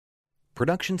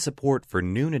Production support for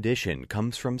Noon Edition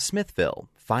comes from Smithville,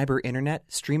 fiber internet,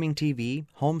 streaming TV,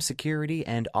 home security,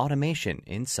 and automation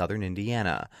in southern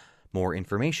Indiana. More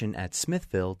information at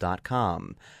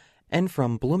smithville.com. And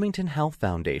from Bloomington Health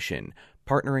Foundation,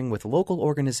 partnering with local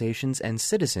organizations and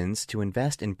citizens to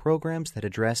invest in programs that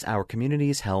address our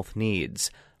community's health needs.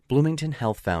 Bloomington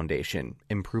Health Foundation,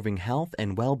 improving health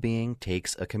and well-being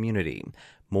takes a community.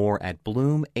 More at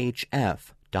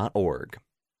bloomhf.org.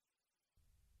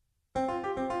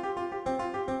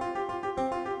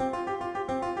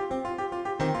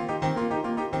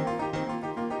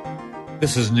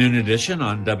 This is Noon Edition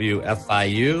on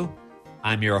WFIU.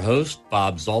 I'm your host,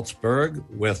 Bob Zaltzberg,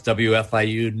 with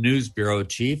WFIU News Bureau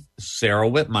Chief Sarah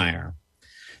Whitmire.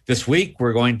 This week,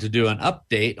 we're going to do an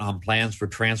update on plans for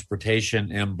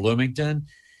transportation in Bloomington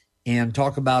and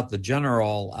talk about the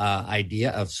general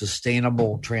idea of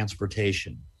sustainable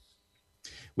transportation.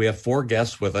 We have 4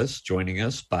 guests with us, joining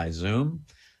us by Zoom.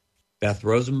 Beth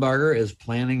Rosenbarger is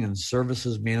Planning and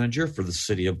Services Manager for the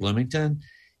City of Bloomington,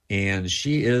 and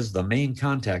she is the main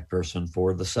contact person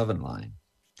for the 7 line.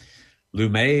 Lou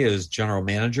May is General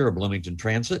Manager of Bloomington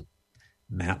Transit.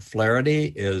 Matt Flaherty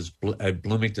is a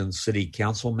Bloomington City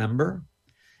Council member.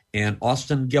 And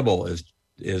Austin Gibble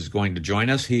is going to join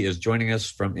us. He is joining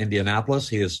us from Indianapolis.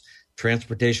 He is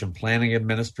Transportation Planning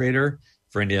Administrator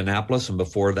for Indianapolis, and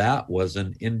before that was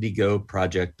an Indigo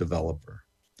project developer.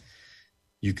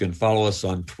 You can follow us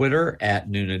on Twitter at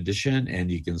Noon Edition,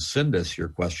 and you can send us your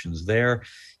questions there.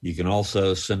 You can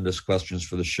also send us questions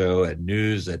for the show at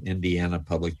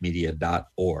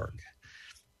news@indianapublicmedia.org.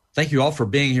 Thank you all for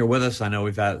being here with us. I know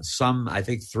we've had some, I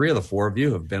think 3 of the 4 of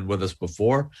you have been with us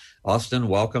before. Austin,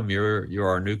 welcome. You're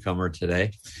our newcomer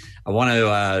today. I want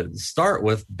to start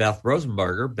with Beth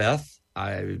Rosenbarger. Beth,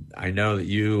 I know that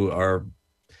you are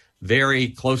very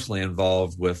closely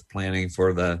involved with planning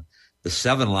for the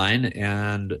 7 line,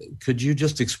 and could you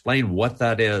just explain what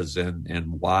that is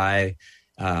and why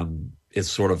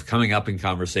it's sort of coming up in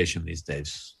conversation these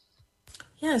days?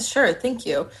 Yeah, sure. Thank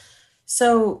you.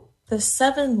 So the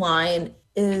 7 line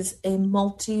is a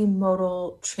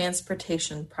multimodal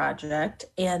transportation project,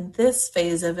 and this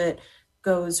phase of it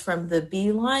goes from the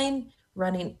B line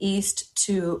running east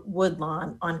to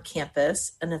Woodlawn on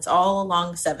campus, and it's all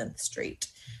along 7th Street.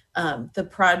 The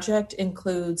project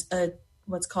includes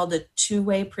what's called a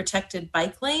 2-way protected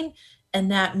bike lane,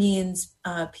 and that means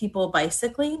people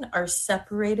bicycling are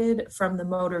separated from the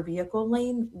motor vehicle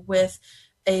lane with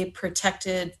a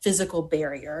protected physical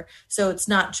barrier. So it's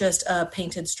not just a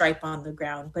painted stripe on the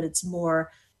ground, but it's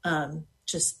more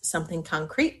just something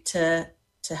concrete to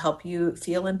help you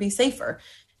feel and be safer.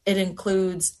 It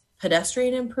includes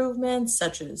pedestrian improvements,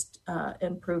 such as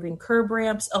improving curb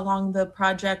ramps along the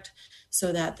project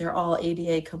so that they're all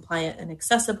ADA compliant and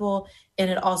accessible. And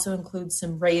it also includes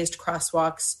some raised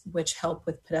crosswalks, which help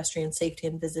with pedestrian safety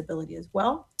and visibility as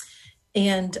well.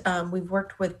 And we've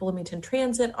worked with Bloomington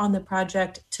Transit on the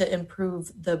project to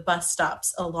improve the bus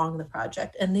stops along the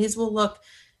project. And these will look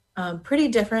pretty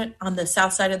different on the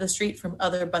south side of the street from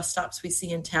other bus stops we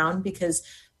see in town, because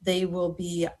they will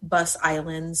be bus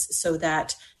islands so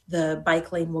that the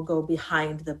bike lane will go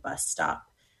behind the bus stop.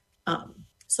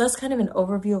 So that's kind of an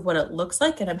overview of what it looks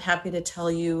like, and I'm happy to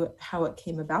tell you how it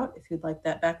came about if you'd like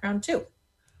that background too.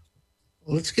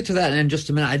 Well, let's get to that in just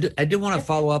a minute. I did want to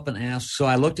follow up and ask, so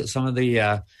I looked at some of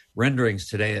the renderings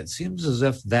today. It seems as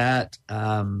if that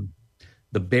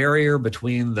the barrier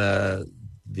between the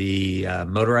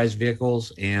motorized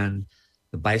vehicles and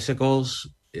the bicycles,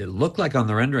 it looked like on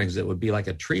the renderings it would be like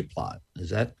a tree plot.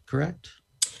 Is that correct?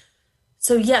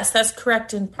 So yes, that's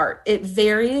correct in part. It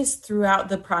varies throughout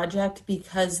the project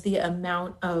because the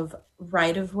amount of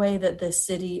right-of-way that the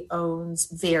city owns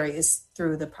varies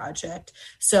through the project,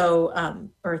 so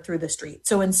or through the street.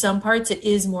 So in some parts, it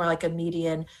is more like a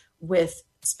median with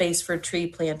space for tree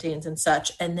plantings and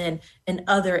such. And then in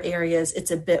other areas,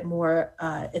 it's a bit more,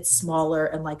 it's smaller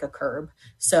and like a curb.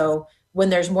 So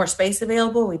when there's more space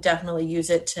available, we definitely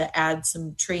use it to add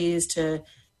some trees to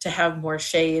have more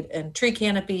shade and tree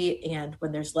canopy. And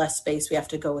when there's less space, we have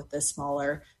to go with the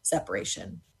smaller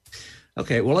separation.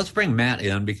 Okay, well, let's bring Matt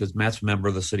in because Matt's a member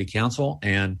of the city council.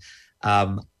 And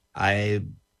I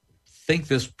think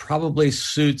this probably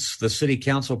suits the city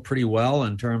council pretty well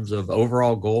in terms of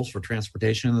overall goals for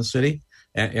transportation in the city.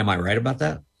 Am I right about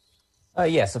that?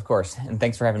 Yes, of course. And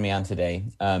thanks for having me on today.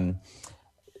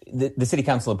 The city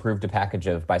council approved a package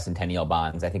of bicentennial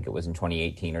bonds. I think it was in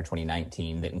 2018 or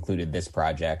 2019 that included this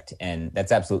project. And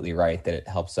that's absolutely right, that it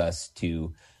helps us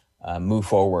to move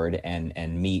forward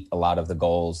and meet a lot of the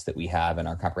goals that we have in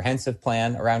our comprehensive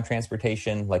plan around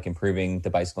transportation, like improving the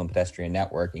bicycle and pedestrian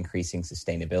network, increasing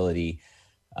sustainability.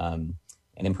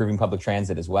 and improving public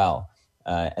transit as well.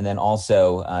 And then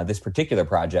also this particular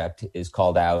project is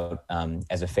called out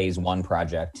as a phase 1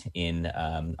 project in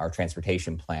our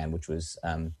transportation plan, which was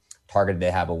targeted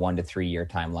to have a 1 to 3 year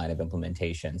timeline of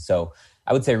implementation. So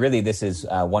I would say really this is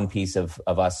one piece of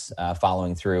us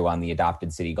following through on the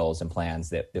adopted city goals and plans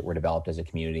that were developed as a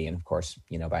community, and of course,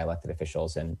 by elected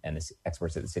officials and the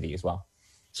experts at the city as well.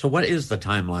 So what is the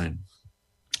timeline,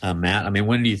 Matt? I mean,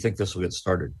 when do you think this will get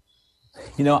started?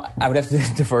 I would have to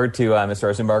defer to Mr.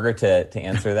 Rosenberger to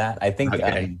answer that. I think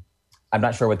Okay. I'm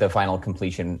not sure what the final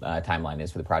completion timeline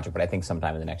is for the project, but I think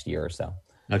sometime in the next year or so.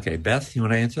 Okay, Beth, you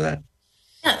want to answer that?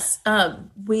 Yes,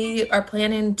 we are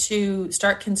planning to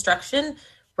start construction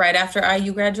right after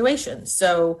IU graduation.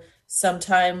 So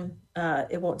sometime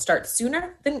it won't start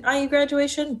sooner than IU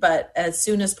graduation, but as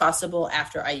soon as possible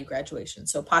after IU graduation.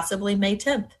 So possibly May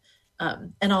 10th.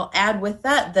 And I'll add with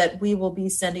that we will be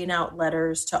sending out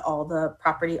letters to all the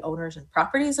property owners and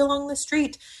properties along the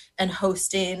street and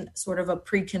hosting sort of a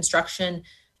pre-construction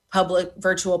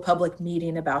virtual public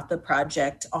meeting about the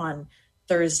project on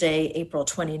Thursday, April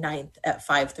 29th at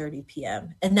 5:30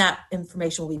 p.m. And that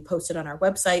information will be posted on our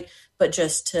website, but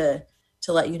just to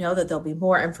let you know that there'll be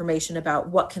more information about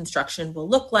what construction will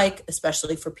look like,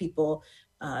 especially for people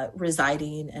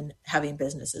residing and having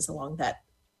businesses along that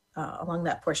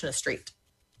portion of street.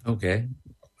 Okay.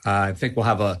 I think we'll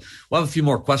have a few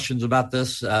more questions about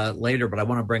this later, but I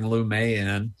want to bring Lou May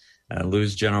in.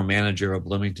 Lou's general manager of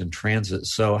Bloomington Transit.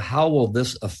 So how will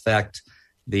this affect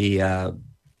the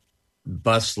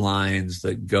bus lines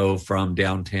that go from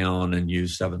downtown and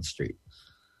use 7th Street?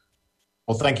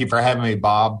 Well, thank you for having me,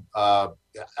 Bob.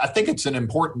 I think it's an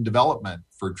important development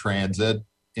for transit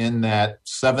in that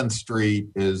 7th Street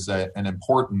is an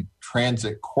important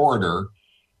transit corridor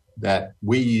that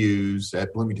we use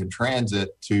at Bloomington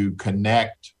Transit to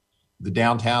connect the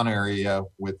downtown area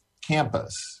with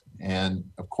campus. And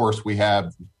of course, we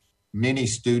have many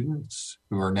students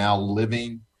who are now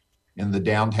living in the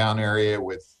downtown area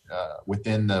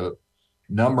within the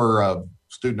number of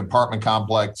student apartment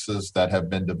complexes that have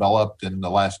been developed in the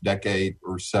last decade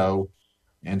or so.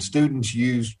 And students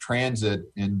use transit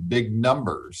in big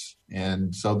numbers.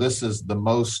 And so this is the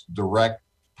most direct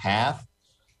path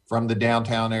from the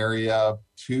downtown area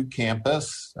to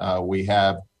campus. We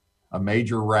have a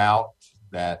major route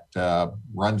that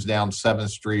runs down 7th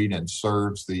Street and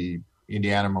serves the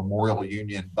Indiana Memorial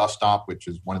Union bus stop, which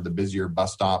is one of the busier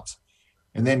bus stops,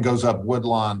 and then goes up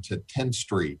Woodlawn to 10th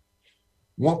Street.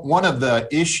 One of the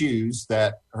issues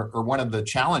or one of the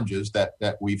challenges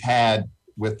that we've had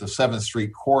with the 7th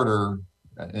Street corridor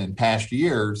in past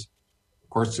years, of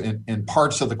course, in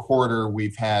parts of the corridor,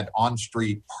 we've had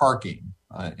on-street parking,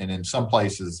 and in some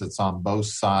places it's on both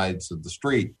sides of the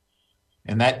street.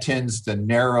 And that tends to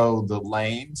narrow the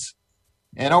lanes.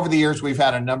 And over the years, we've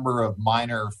had a number of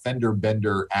minor fender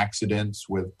bender accidents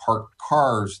with parked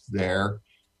cars there.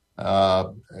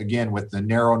 Again, with the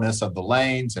narrowness of the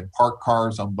lanes and parked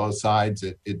cars on both sides,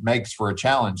 it makes for a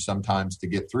challenge sometimes to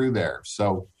get through there.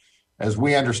 So as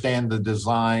we understand the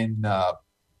design,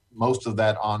 most of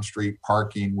that on-street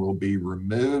parking will be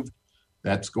removed.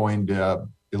 That's going to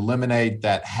eliminate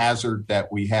that hazard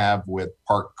that we have with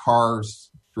parked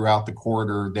cars throughout the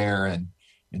corridor there and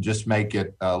just make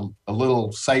it a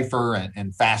little safer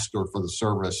and faster for the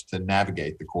service to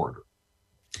navigate the corridor.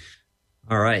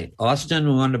 All right. Austin,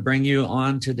 we wanted to bring you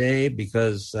on today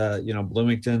because,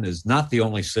 Bloomington is not the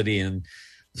only city in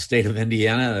the state of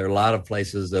Indiana. There are a lot of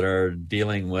places that are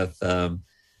dealing with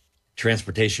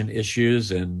transportation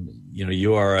issues. And,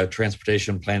 you are a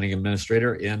transportation planning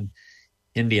administrator in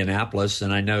Indianapolis.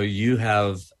 And I know you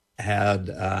have had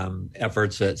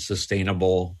efforts at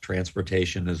sustainable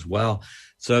transportation as well.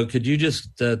 So could you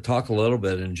just talk a little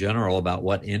bit in general about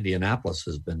what Indianapolis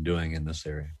has been doing in this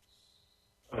area?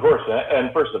 Of course.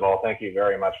 And first of all, thank you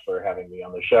very much for having me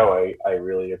on the show. I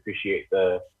really appreciate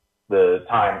the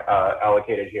time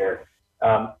allocated here.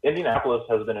 Indianapolis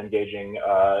has been engaging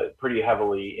pretty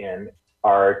heavily in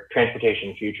our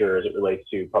transportation future as it relates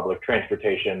to public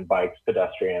transportation, bikes,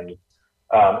 pedestrians,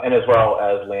 and as well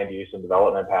as land use and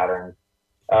development patterns.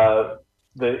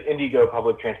 The Indigo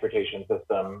public transportation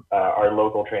system, our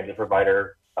local transit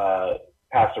provider,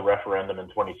 passed a referendum in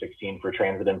 2016 for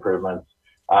transit improvements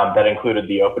that included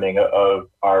the opening of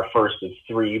our first of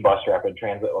 3 bus rapid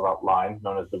transit lines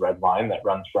known as the Red Line that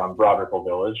runs from Broderickville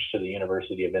Village to the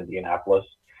University of Indianapolis.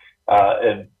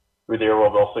 And there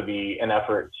will also be an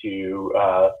effort to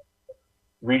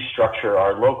restructure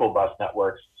our local bus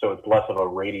networks so it's less of a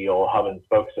radial hub and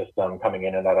spoke system coming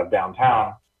in and out of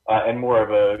downtown and more of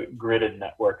a gridded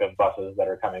network of buses that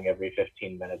are coming every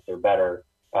 15 minutes or better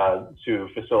to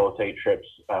facilitate trips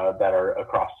that are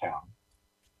across town.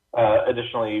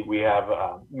 Additionally, we have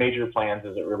major plans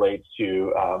as it relates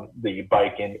to the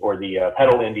bike or the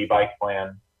pedal Indy bike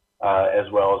plan, as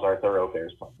well as our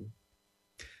thoroughfares plan.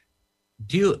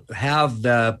 Do you have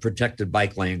the protected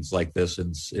bike lanes like this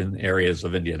in areas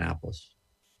of Indianapolis?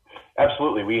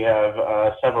 Absolutely. We have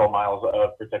several miles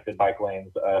of protected bike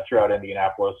lanes throughout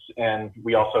Indianapolis. And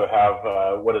we also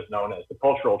have what is known as the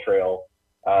Cultural Trail,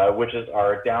 which is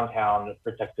our downtown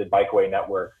protected bikeway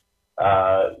network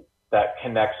that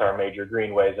connects our major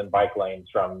greenways and bike lanes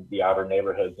from the outer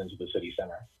neighborhoods into the city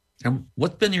center. And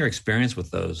what's been your experience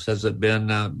with those? Has it been,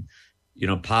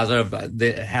 positive?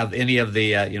 Have any of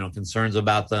the, concerns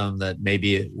about them that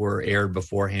maybe were aired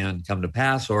beforehand come to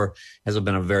pass, or has it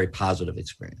been a very positive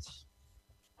experience?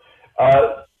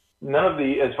 None of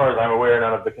the, as far as I'm aware,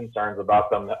 none of the concerns about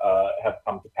them have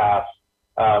come to pass.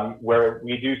 Where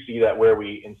we do see that where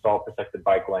we install protected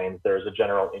bike lanes, there's a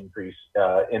general increase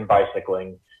in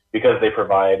bicycling because they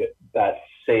provide that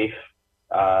safe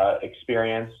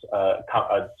experience,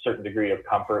 a certain degree of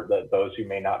comfort that those who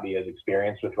may not be as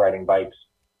experienced with riding bikes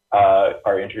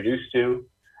are introduced to.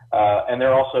 And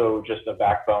they're also just a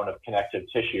backbone of connective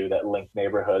tissue that link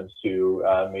neighborhoods to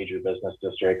major business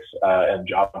districts and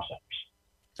job centers.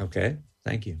 Okay,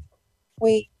 thank you.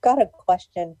 We got a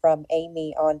question from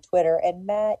Amy on Twitter, and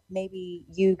Matt, maybe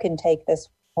you can take this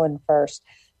one first.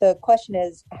 The question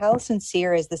is, how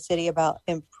sincere is the city about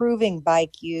improving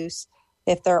bike use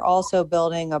if they're also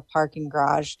building a parking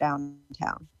garage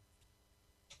downtown?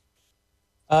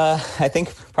 I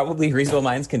think probably reasonable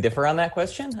minds can differ on that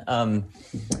question. I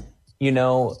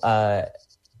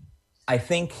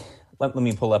think, let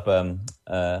me pull up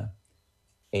a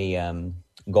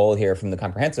goal here from the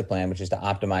comprehensive plan, which is to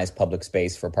optimize public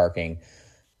space for parking.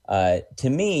 To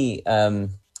me,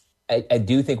 I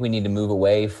do think we need to move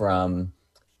away from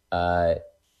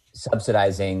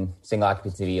subsidizing single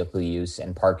occupancy vehicle use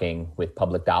and parking with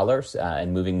public dollars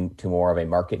and moving to more of a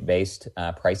market-based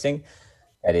pricing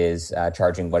that is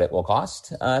charging what it will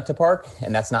cost to park.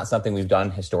 And that's not something we've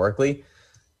done historically.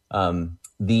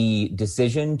 The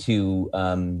decision to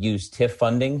use TIF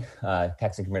funding,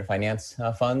 tax increment finance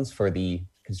funds, for the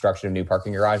construction of new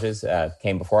parking garages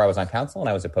came before I was on council, and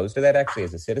I was opposed to that actually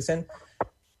as a citizen.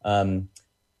 I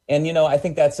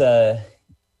think that's a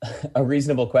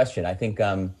reasonable question. I think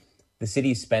the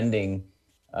city's spending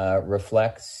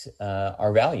reflects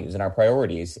our values and our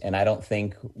priorities, and I don't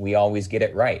think we always get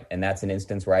it right. And that's an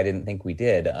instance where I didn't think we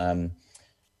did.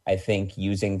 I think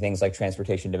using things like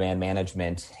transportation demand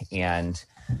management and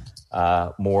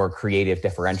more creative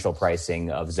differential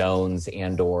pricing of zones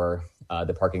and or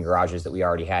the parking garages that we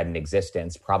already had in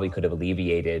existence probably could have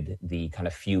alleviated the kind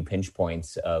of few pinch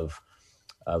points of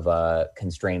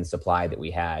constrained supply that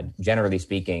we had. Generally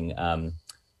speaking,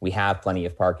 we have plenty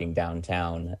of parking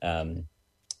downtown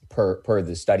per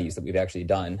the studies that we've actually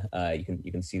done.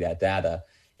 You can see that data.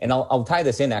 And I'll tie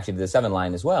this in actually to the 7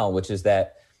 line as well, which is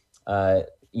that,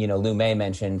 Lou May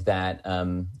mentioned that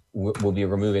we'll be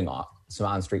removing some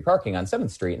on-street parking on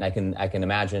 7th Street. And I can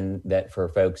imagine that for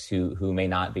folks who may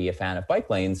not be a fan of bike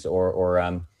lanes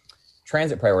or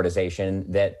transit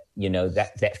prioritization, that,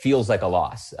 that feels like a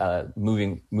loss,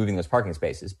 moving those parking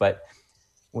spaces. But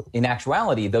in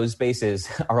actuality, those spaces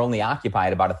are only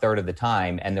occupied about a third of the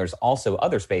time. And there's also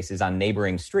other spaces on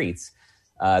neighboring streets,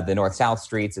 the north-south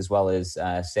streets, as well as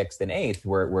 6th and 8th,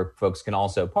 where folks can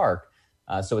also park.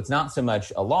 So it's not so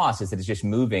much a loss as that it's just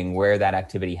moving where that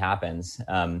activity happens.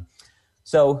 I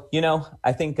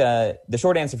think the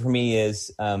short answer for me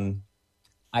is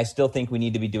I still think we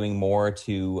need to be doing more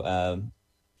to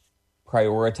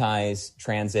prioritize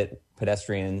transit,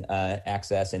 pedestrian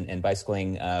access and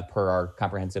bicycling per our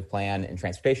comprehensive plan and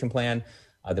transportation plan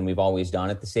than we've always done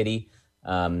at the city.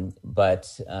 But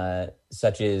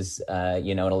such as, an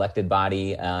elected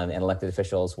body and elected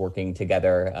officials working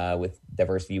together with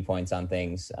diverse viewpoints on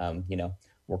things,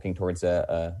 working towards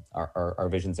our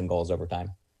visions and goals over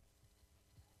time.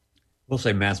 We'll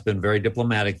say Matt's been very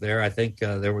diplomatic there. I think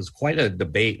there was quite a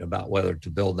debate about whether to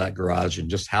build that garage and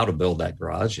just how to build that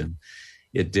garage. And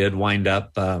it did wind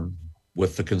up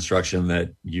with the construction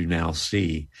that you now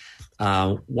see.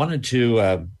 Wanted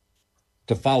to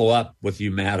follow up with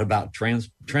you, Matt, about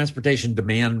transportation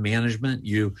demand management.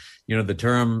 The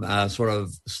term sort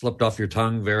of slipped off your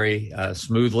tongue very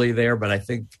smoothly there, but I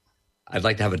think I'd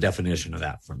like to have a definition of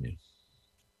that from you.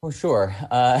 Oh, sure.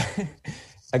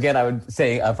 Again, I would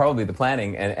say probably the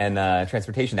planning and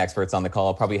transportation experts on the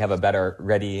call probably have a better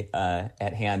ready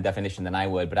at hand definition than I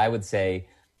would. But I would say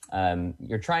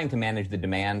you're trying to manage the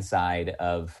demand side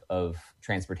of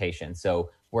transportation.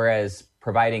 So whereas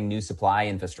providing new supply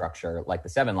infrastructure like the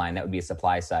 7 line, that would be a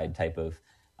supply side type of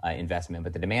investment.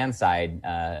 But the demand side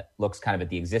looks kind of at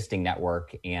the existing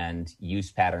network and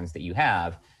use patterns that you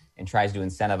have and tries to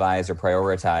incentivize or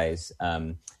prioritize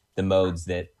the modes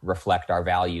that reflect our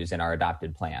values and our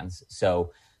adopted plans.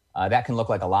 So that can look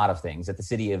like a lot of things. At the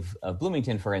city of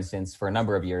Bloomington, for instance, for a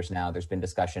number of years now, there's been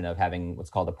discussion of having what's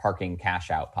called a parking cash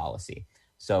out policy.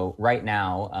 So right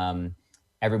now,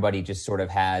 everybody just sort of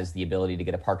has the ability to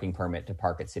get a parking permit to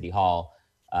park at City Hall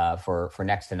for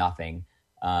next to nothing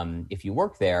if you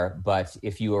work there. But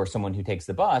if you are someone who takes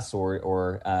the bus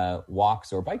or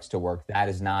walks or bikes to work, that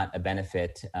is not a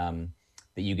benefit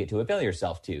that you get to avail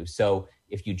yourself to. So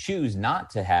if you choose not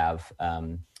to have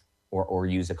or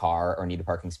use a car or need a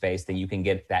parking space, then you can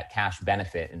get that cash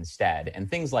benefit instead. And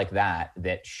things like that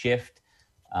shift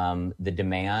the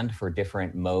demand for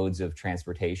different modes of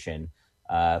transportation,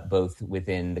 both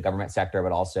within the government sector,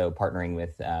 but also partnering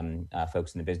with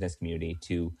folks in the business community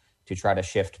to try to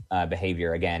shift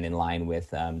behavior, again, in line with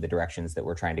the directions that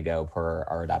we're trying to go per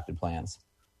our adopted plans.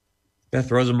 Beth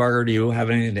Rosenbarger, do you have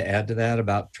anything to add to that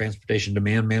about transportation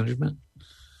demand management?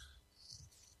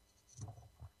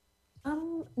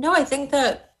 No, I think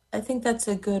that's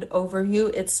a good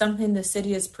overview. It's something the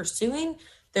city is pursuing.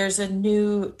 There's a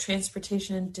new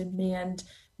transportation demand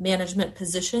management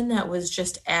position that was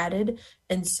just added.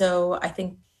 And so I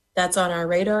think that's on our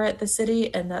radar at the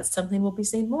city, and that's something we'll be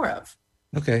seeing more of.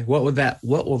 Okay. What will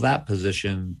that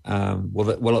position,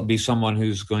 will it be someone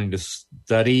who's going to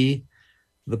study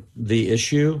the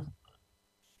issue?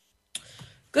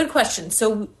 Good question.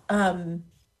 So,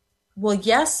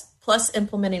 yes, plus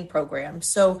implementing programs.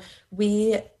 So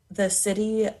the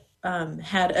city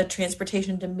had a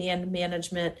transportation demand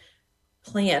management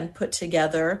plan put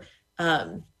together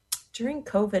during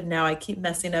COVID. Now I keep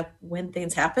messing up when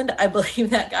things happened. I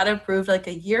believe that got approved like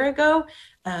a year ago,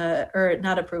 or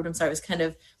not approved. I'm sorry. It was kind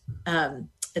of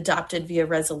adopted via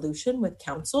resolution with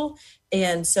council.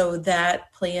 And so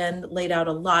that plan laid out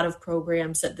a lot of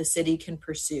programs that the city can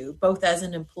pursue, both as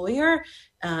an employer,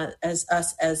 as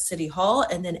us as City Hall,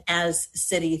 and then as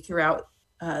city throughout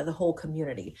the whole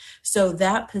community. So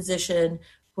that position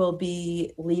will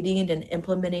be leading and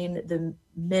implementing the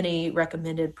many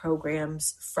recommended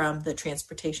programs from the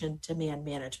Transportation Demand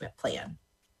Management Plan.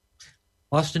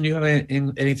 Austin, do you have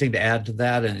anything to add to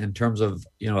that in terms of,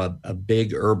 a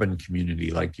big urban community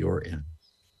like you're in?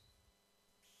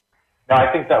 No,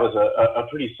 I think that was a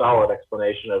pretty solid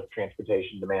explanation of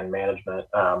transportation demand management,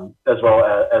 as well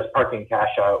as parking cash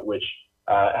out, which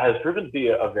has proven to be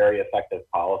a very effective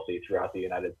policy throughout the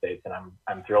United States, and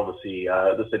I'm thrilled to see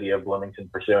the city of Bloomington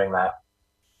pursuing that.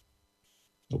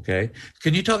 Okay,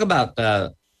 can you talk about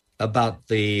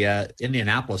the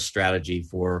Indianapolis strategy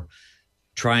for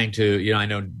trying to, I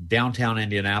know downtown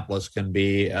Indianapolis can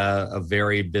be a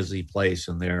very busy place,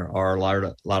 and there are a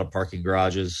lot of parking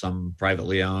garages, some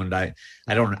privately owned. I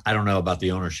don't know about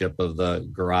the ownership of the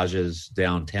garages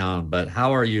downtown, but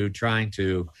how are you trying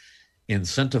to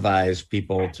incentivize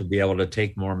people to be able to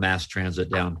take more mass transit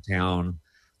downtown,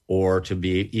 or to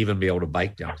even be able to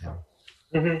bike downtown?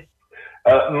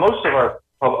 Mm-hmm. Most of our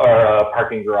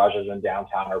parking garages in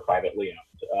downtown are privately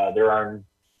owned. There are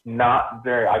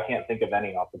I can't think of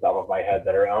any off the top of my head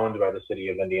that are owned by the city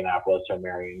of Indianapolis or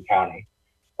Marion County.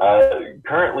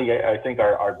 Currently, I think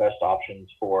our best options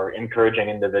for encouraging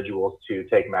individuals to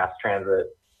take mass transit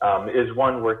is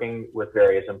one, working with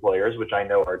various employers, which I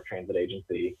know our transit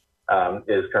agency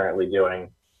is currently doing,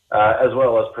 as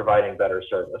well as providing better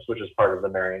service, which is part of the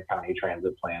Marion County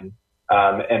Transit Plan.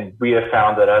 And we have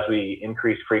found that as we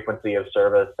increase frequency of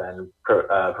service and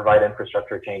provide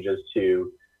infrastructure changes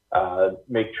to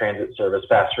make transit service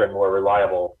faster and more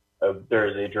reliable, there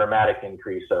is a dramatic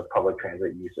increase of public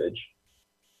transit usage.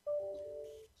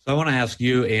 So I want to ask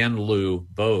you and Lou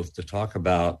both to talk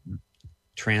about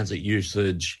transit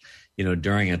usage,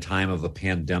 during a time of a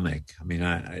pandemic. I mean,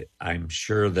 I'm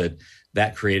sure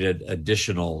that created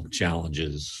additional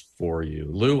challenges for you.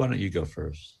 Lou, why don't you go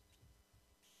first?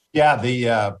 Yeah,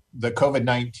 the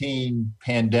COVID-19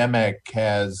 pandemic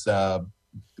has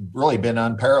really been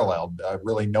unparalleled.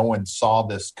 Really, no one saw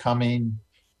this coming.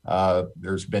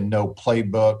 There's been no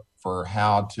playbook for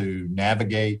how to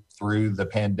navigate through the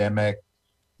pandemic.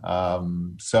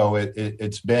 So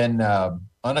it's been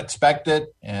unexpected,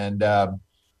 and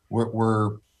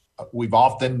we've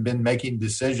often been making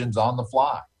decisions on the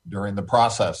fly during the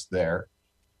process there.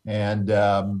 And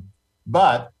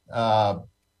but I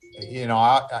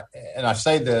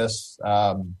say this.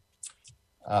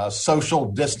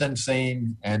 Social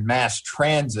distancing and mass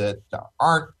transit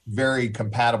aren't very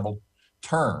compatible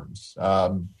terms.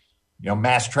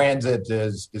 Mass transit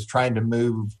is trying to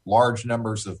move large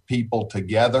numbers of people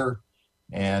together.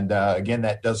 And again,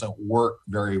 that doesn't work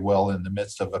very well in the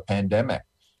midst of a pandemic.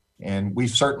 And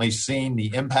we've certainly seen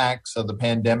the impacts of the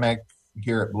pandemic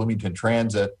here at Bloomington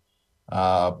Transit.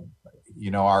 Our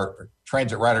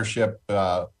transit ridership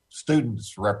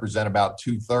students represent about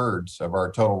 2/3 of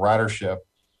our total ridership.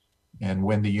 And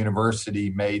when the university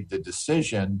made the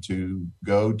decision to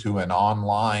go to an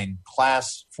online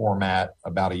class format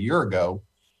about a year ago,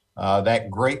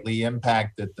 that greatly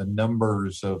impacted the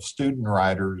numbers of student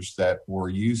riders that were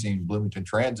using Bloomington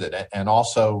Transit, and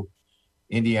also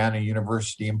Indiana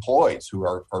University employees who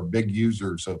are big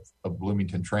users of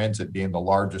Bloomington Transit, being the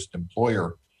largest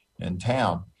employer in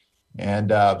town.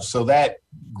 And so that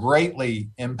greatly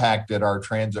impacted our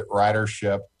transit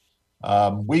ridership.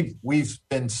 We've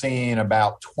been seeing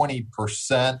about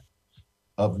 20%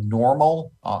 of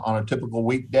normal on a typical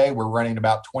weekday. We're running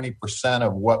about 20%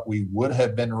 of what we would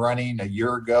have been running a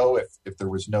year ago if there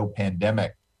was no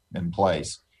pandemic in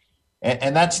place.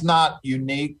 And that's not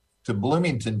unique to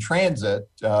Bloomington Transit.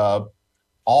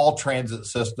 All transit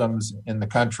systems in the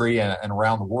country and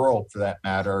around the world, for that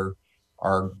matter,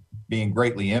 are being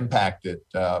greatly impacted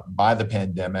by the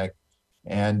pandemic.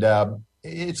 And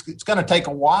it's going to take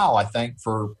a while, I think,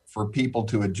 for people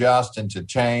to adjust and to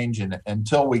change. And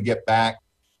until we get back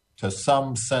to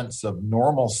some sense of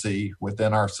normalcy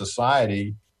within our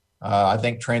society, I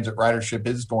think transit ridership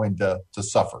is going to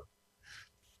suffer.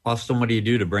 Austin, what do you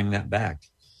do to bring that back?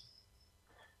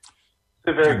 It's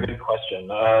a very good question.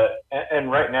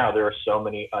 And right now there are so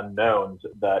many unknowns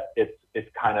that it's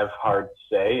kind of hard to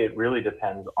say. It really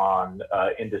depends on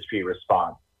industry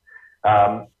response.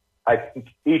 I think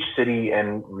each city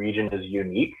and region is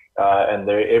unique, and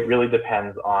it really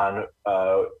depends on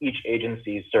each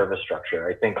agency's service structure.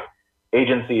 I think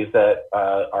agencies that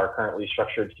are currently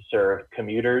structured to serve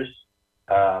commuters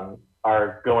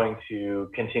are going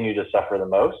to continue to suffer the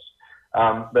most.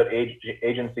 But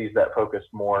agencies that focus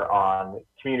more on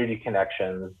community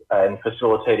connections and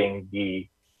facilitating the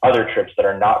other trips that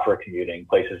are not for commuting,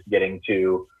 places getting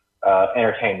to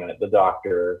entertainment, the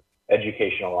doctor,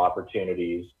 educational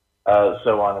opportunities,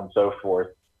 so on and so forth,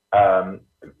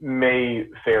 may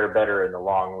fare better in the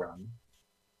long run.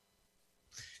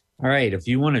 All right. If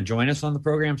you want to join us on the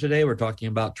program today, we're talking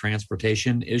about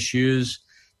transportation issues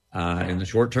in the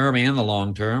short term and the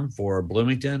long term for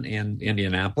Bloomington and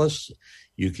Indianapolis.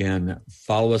 You can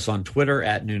follow us on Twitter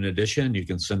at Noon Edition. You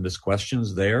can send us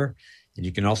questions there. And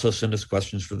you can also send us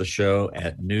questions for the show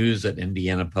at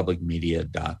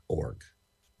news@indianapublicmedia.org.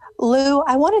 Lou,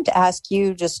 I wanted to ask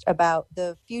you just about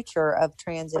the future of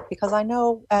transit, because I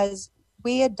know as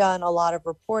we had done a lot of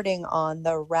reporting on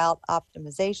the route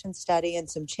optimization study and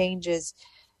some changes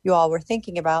you all were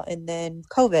thinking about, and then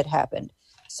COVID happened.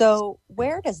 So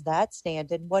where does that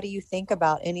stand, and what do you think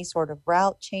about any sort of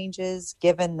route changes,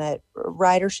 given that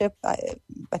ridership, I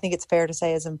think it's fair to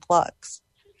say, is in flux?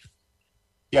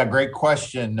 Yeah, great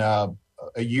question.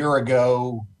 A year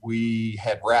ago, we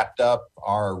had wrapped up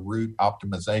our route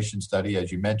optimization study,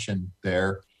 as you mentioned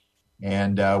there,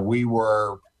 and we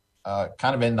were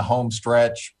kind of in the home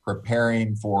stretch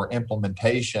preparing for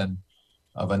implementation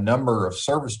of a number of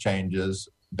service changes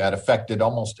that affected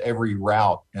almost every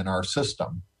route in our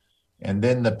system. And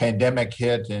then the pandemic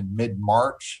hit in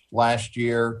mid-March last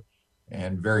year,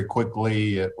 and very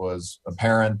quickly it was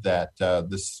apparent that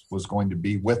this was going to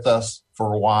be with us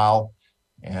for a while.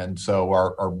 And so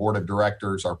our board of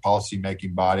directors, our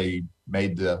policymaking body,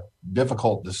 made the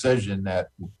difficult decision that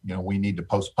we need to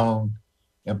postpone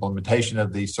implementation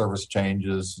of these service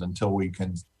changes until we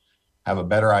can have a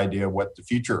better idea of what the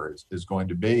future is going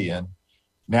to be. And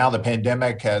now the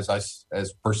pandemic has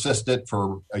persisted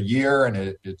for a year,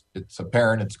 and it's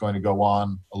apparent it's going to go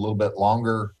on a little bit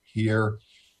longer here.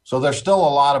 So there's still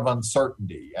a lot of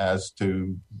uncertainty as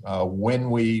to when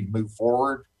we move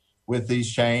forward with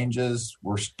these changes.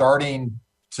 We're starting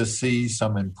to see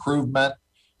some improvement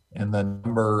in the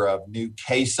number of new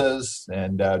cases,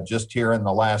 and just here in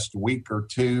the last week or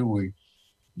two,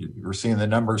 we're seeing the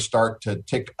numbers start to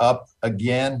tick up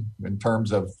again in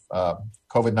terms of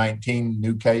COVID-19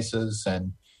 new cases,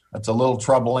 and that's a little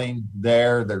troubling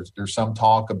there. There's some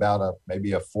talk about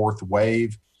maybe a fourth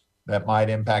wave that might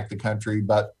impact the country,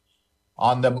 but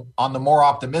on the more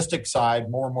optimistic side,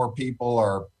 more and more people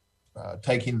are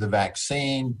taking the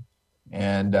vaccine,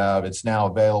 and it's now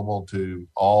available to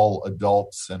all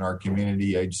adults in our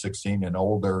community age 16 and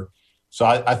older. So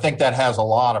I think that has a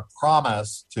lot of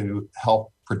promise to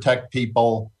help protect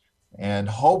people, and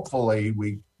hopefully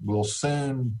we will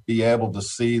soon be able to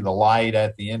see the light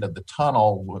at the end of the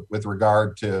tunnel with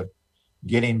regard to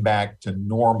getting back to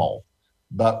normal.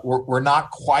 but we're not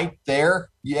quite there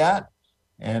yet.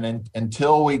 And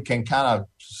until we can kind of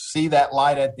see that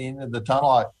light at the end of the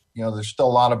tunnel, there's still a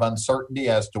lot of uncertainty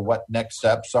as to what next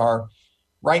steps are.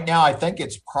 Right now, I think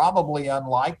it's probably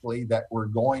unlikely that we're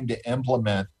going to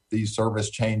implement these service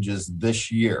changes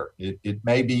this year. It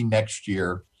may be next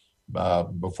year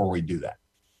before we do that.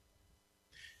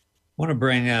 I want to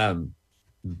bring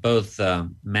both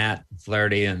Matt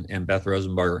Flaherty and Beth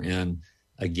Rosenberger in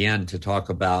again to talk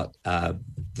about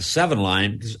the 7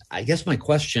 line, because I guess my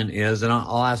question is, and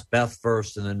I'll ask Beth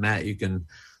first, and then Matt, you can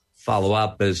follow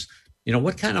up, is,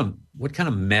 what kind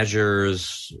of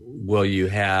measures will you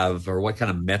have, or what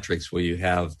kind of metrics will you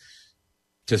have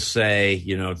to say,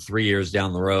 3 years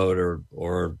down the road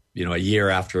or a year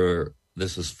after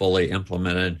this is fully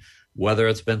implemented, whether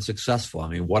it's been successful? I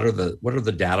mean, what are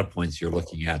the data points you're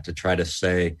looking at to try to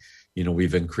say,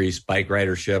 we've increased bike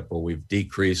ridership, or we've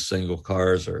decreased single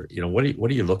cars, or, what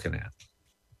are you looking at?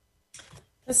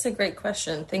 That's a great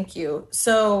question. Thank you.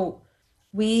 So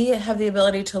we have the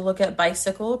ability to look at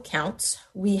bicycle counts.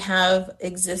 We have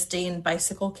existing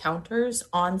bicycle counters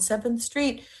on 7th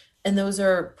Street, and those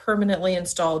are permanently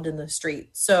installed in the street.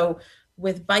 So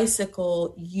with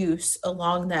bicycle use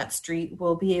along that street,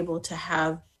 we'll be able to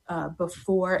have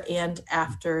before and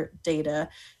after data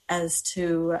as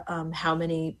to how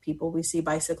many people we see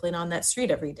bicycling on that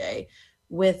street every day.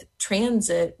 With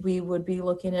transit, we would be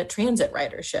looking at transit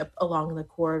ridership along the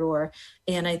corridor.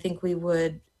 And I think we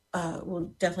will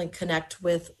definitely connect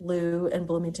with Lou and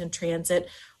Bloomington Transit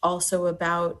also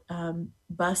about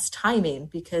bus timing,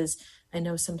 because I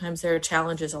know sometimes there are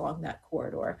challenges along that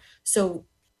corridor. So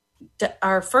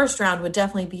our first round would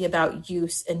definitely be about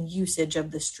use and usage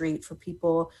of the street for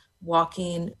people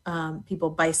walking, people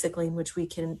bicycling, which we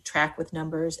can track with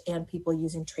numbers, and people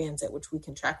using transit, which we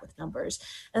can track with numbers.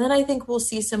 And then I think we'll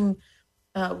see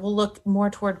we'll look more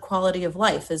toward quality of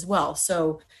life as well.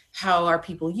 So how are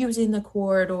people using the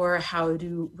corridor? How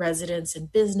do residents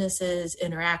and businesses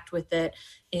interact with it?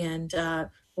 And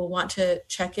we'll want to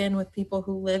check in with people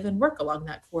who live and work along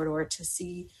that corridor to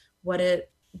see what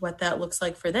that looks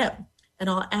like for them. And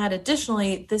I'll add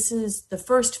additionally, this is the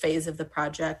first phase of the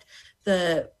project.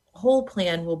 The whole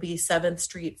plan will be 7th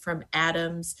Street from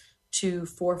Adams to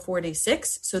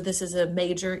 446. So this is a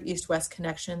major east-west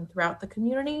connection throughout the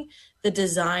community. The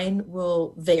design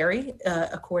will vary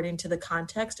according to the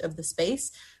context of the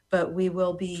space, but we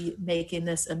will be making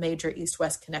this a major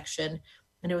east-west connection.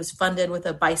 And it was funded with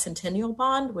a bicentennial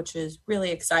bond, which is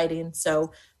really exciting.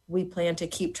 So we plan to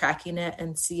keep tracking it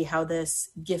and see how this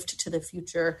gift to the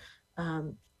future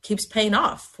keeps paying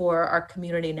off for our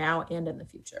community now and in the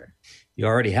future. You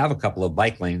already have a couple of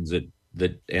bike lanes and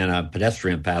a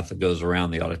pedestrian path that goes around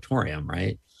the auditorium,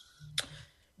 right?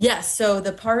 Yes. So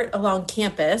the part along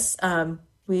campus,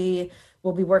 we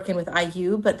will be working with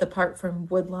IU, but the part from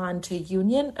Woodlawn to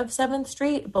Union of 7th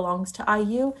Street belongs to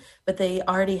IU, but they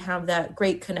already have that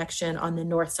great connection on the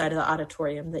north side of the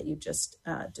auditorium that you just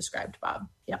described, Bob.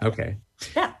 Yeah. Okay.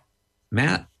 Yeah.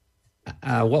 Matt,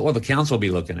 what will the council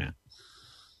be looking at?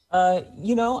 I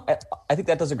think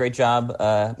that does a great job,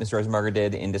 Ms. Rosenberger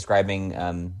did, in describing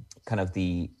kind of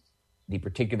the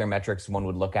particular metrics one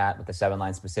would look at with the 7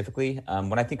 line specifically.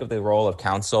 When I think of the role of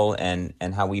council and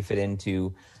how we fit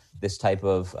into this type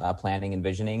of planning and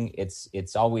visioning,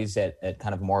 it's always at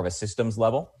kind of more of a systems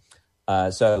level.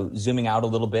 So zooming out a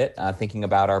little bit, thinking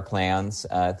about our plans,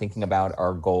 thinking about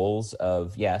our goals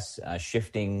of,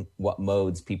 shifting what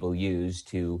modes people use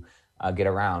to get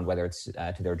around, whether it's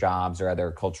to their jobs or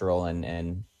other cultural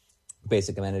and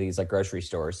basic amenities like grocery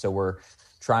stores. So we're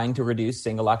trying to reduce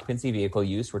single occupancy vehicle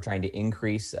use. We're trying to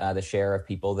increase the share of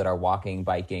people that are walking,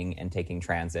 biking, and taking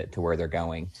transit to where they're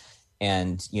going.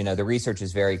 And, the research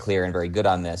is very clear and very good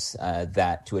on this,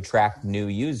 that to attract new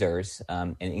users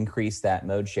and increase that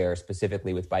mode share,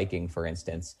 specifically with biking, for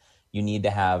instance, you need to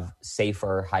have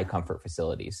safer, high comfort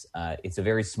facilities. It's a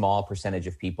very small percentage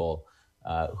of people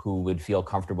who would feel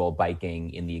comfortable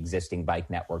biking in the existing bike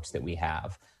networks that we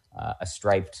have. A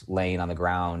striped lane on the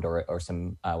ground or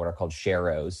some what are called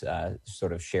sharrows,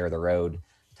 sort of share the road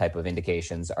type of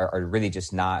indications are really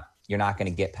just not, you're not going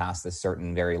to get past this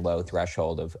certain very low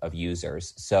threshold of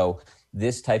users. So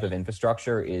this type of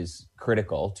infrastructure is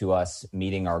critical to us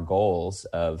meeting our goals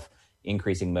of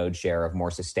increasing mode share of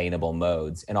more sustainable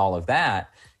modes. And all of that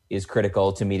is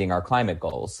critical to meeting our climate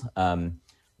goals.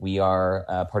 We are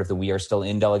part of the We Are Still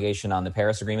In delegation on the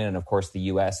Paris Agreement. And of course, the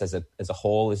U.S. as a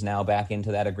whole is now back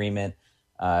into that agreement.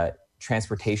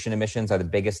 Transportation emissions are the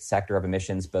biggest sector of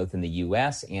emissions, both in the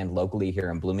U.S. and locally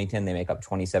here in Bloomington. They make up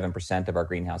 27% of our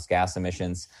greenhouse gas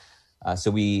emissions.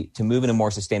 To move in a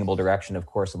more sustainable direction, of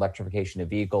course, electrification of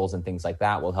vehicles and things like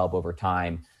that will help over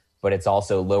time. But it's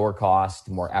also lower cost,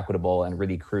 more equitable, and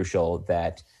really crucial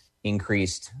that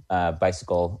increased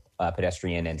bicycle,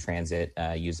 pedestrian, and transit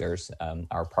users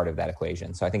are part of that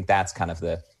equation. So I think that's kind of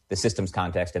the systems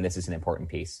context, and this is an important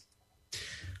piece.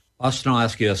 Austin, I'll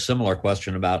ask you a similar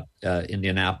question about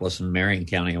Indianapolis and Marion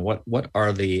County, and what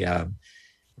are the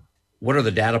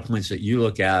data points that you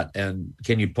look at, and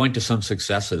can you point to some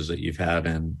successes that you've had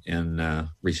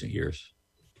in recent years?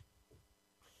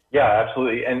 Yeah,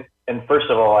 absolutely. And first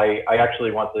of all, I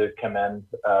actually want to commend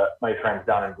my friends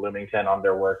down in Bloomington on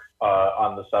their work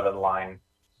on the 7 line.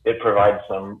 It provides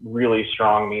some really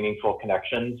strong, meaningful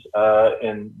connections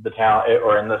in the town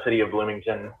or in the city of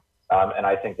Bloomington. And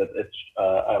I think that it's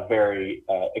a very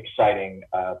exciting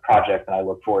project, and I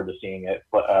look forward to seeing it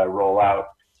roll out.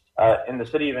 In the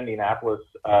city of Indianapolis,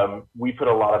 we put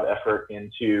a lot of effort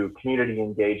into community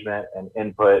engagement and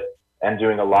input and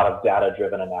doing a lot of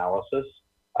data-driven analysis.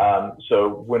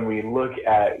 So when we look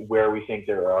at where we think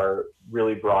there are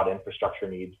really broad infrastructure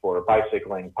needs for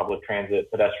bicycling, public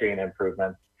transit, pedestrian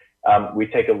improvements, we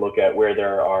take a look at where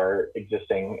there are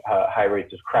existing high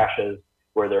rates of crashes,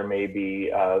 where there may be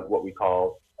what we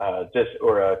call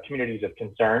communities of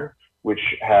concern, which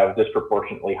have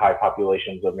disproportionately high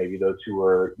populations of maybe those who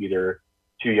are either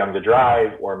too young to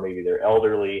drive, or maybe they're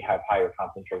elderly, have higher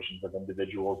concentrations of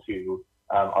individuals who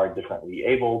are differently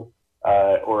abled,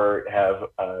 or have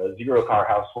zero-car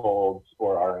households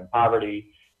or are in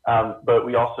poverty. But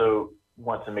we also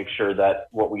want to make sure that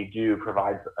what we do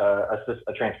provides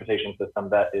a transportation system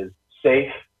that is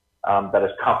safe, that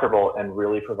is comfortable, and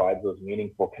really provides those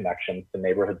meaningful connections to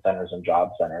neighborhood centers and job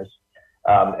centers,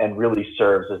 and really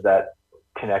serves as that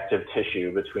connective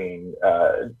tissue between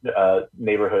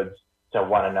neighborhoods to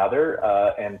one another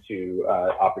and to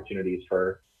opportunities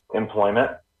for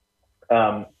employment.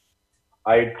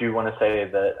 I do want to say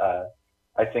that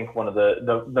I think one of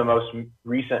the most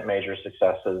recent major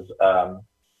successes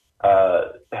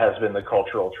has been the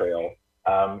Cultural Trail,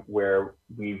 where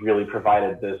we really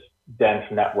provided this dense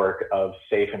network of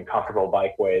safe and comfortable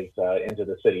bikeways into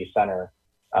the city center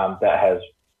that has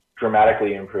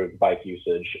dramatically improved bike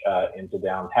usage into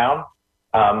downtown.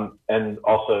 And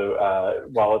also,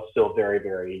 while it's still very,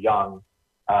 very young,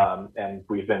 and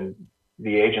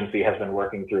the agency has been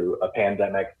working through a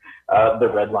pandemic,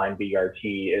 the Red Line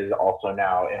BRT is also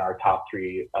now in our top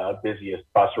 3 busiest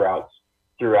bus routes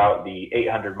throughout the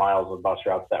 800 miles of bus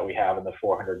routes that we have in the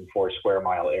 404 square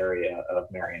mile area of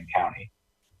Marion County.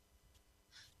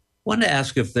 I wanted to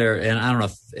ask and I don't know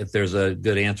if there's a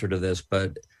good answer to this,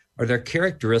 but are there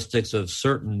characteristics of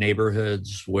certain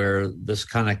neighborhoods where this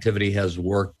connectivity has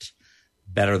worked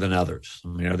better than others? I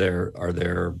mean, are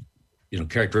there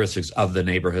characteristics of the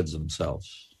neighborhoods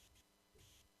themselves?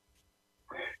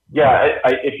 Yeah,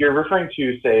 if you're referring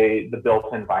to, say, the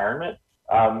built environment,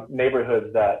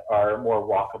 neighborhoods that are more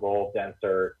walkable,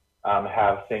 denser,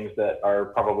 have things that are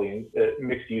probably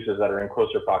mixed uses that are in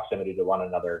closer proximity to one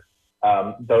another.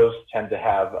 Those tend to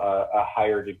have a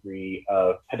higher degree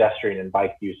of pedestrian and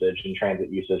bike usage and transit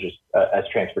usage as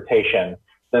transportation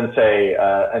than, say,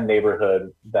 a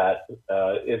neighborhood that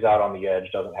is out on the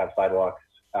edge, doesn't have sidewalks,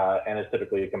 and is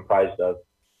typically comprised of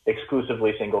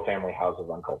exclusively single-family houses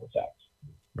on cul-de-sacs.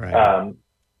 Right.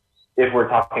 If we're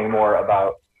talking more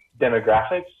about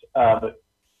demographics,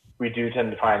 we do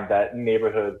tend to find that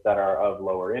neighborhoods that are of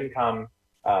lower income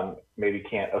maybe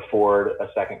can't afford a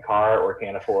second car or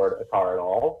can't afford a car at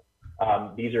all.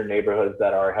 These are neighborhoods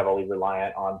that are heavily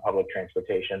reliant on public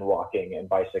transportation, walking and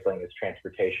bicycling as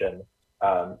transportation,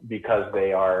 because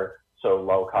they are so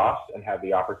low cost and have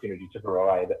the opportunity to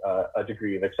provide a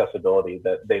degree of accessibility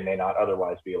that they may not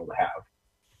otherwise be able to have.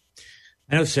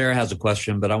 I know Sarah has a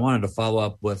question, but I wanted to follow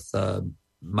up with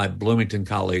my Bloomington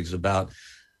colleagues about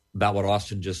what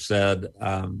Austin just said.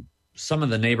 Some of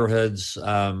the neighborhoods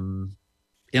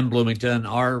in Bloomington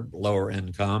are lower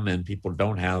income and people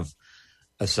don't have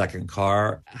a second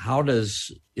car. How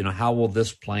will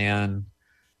this plan?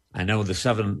 I know the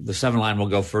 7 line will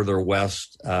go further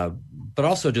west, but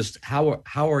also just how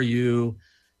are you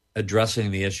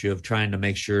addressing the issue of trying to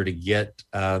make sure to get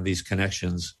these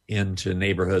connections into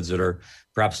neighborhoods that are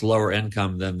perhaps lower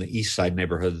income than the east side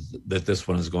neighborhood that this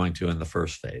one is going to in the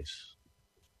first phase?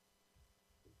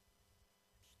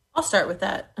 I'll start with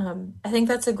that. I think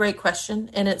that's a great question,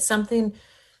 and it's something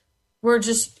we're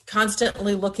just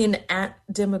constantly looking at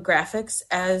demographics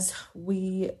as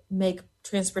we make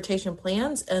transportation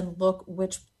plans and look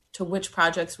which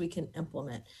projects we can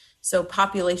implement. So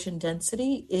population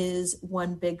density is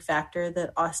one big factor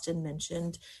that Austin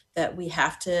mentioned that we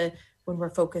have to, when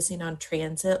we're focusing on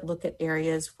transit, look at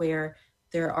areas where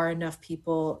there are enough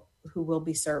people who will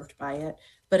be served by it.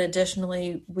 But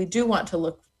additionally, we do want to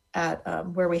look at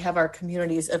where we have our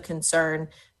communities of concern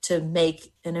to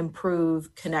make and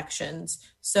improve connections.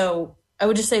 So I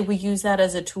would just say we use that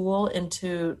as a tool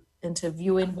into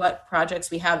viewing what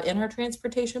projects we have in our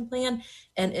transportation plan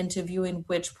and into viewing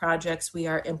which projects we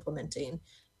are implementing.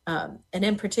 And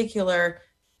in particular,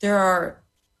 there are,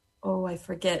 I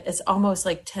forget, it's almost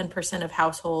like 10% of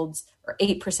households or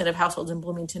 8% of households in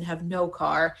Bloomington have no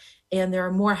car. And there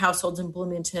are more households in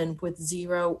Bloomington with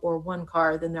 0 or 1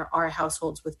 car than there are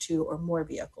households with 2 or more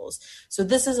vehicles. So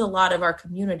this is a lot of our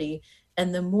community.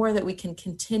 And the more that we can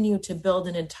continue to build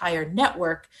an entire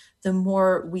network, the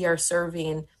more we are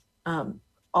serving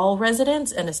all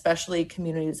residents and especially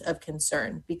communities of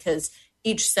concern, because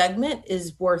each segment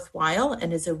is worthwhile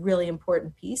and is a really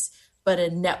important piece, but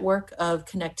a network of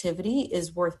connectivity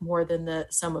is worth more than the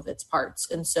sum of its parts.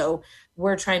 And so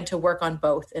we're trying to work on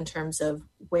both in terms of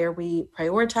where we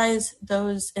prioritize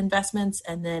those investments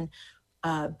and then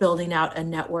building out a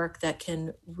network that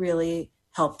can really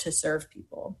help to serve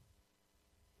people.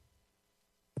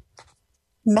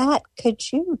 Matt,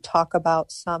 could you talk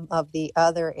about some of the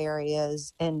other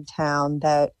areas in town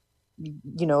that,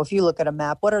 if you look at a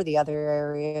map, what are the other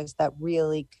areas that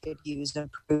really could use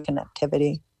improved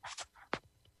connectivity?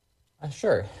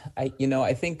 Sure. I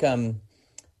think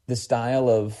the style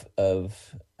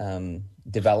of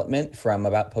development from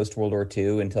about post-World War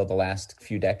II until the last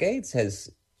few decades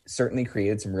has certainly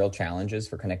created some real challenges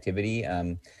for connectivity.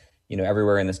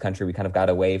 Everywhere in this country, we kind of got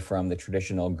away from the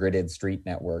traditional gridded street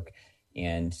network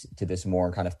and to this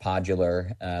more kind of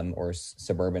podular or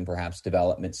suburban, perhaps,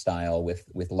 development style with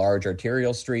large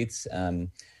arterial streets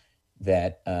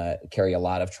that carry a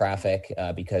lot of traffic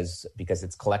because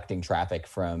it's collecting traffic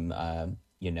from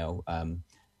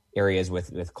areas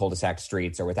with cul-de-sac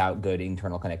streets or without good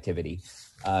internal connectivity.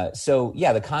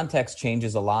 The context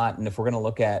changes a lot, and if we're going to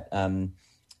look at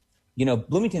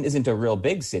Bloomington isn't a real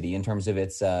big city in terms of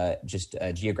its just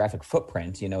geographic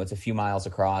footprint. It's a few miles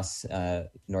across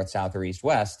north, south, or east,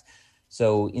 west.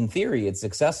 So in theory, it's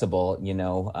accessible,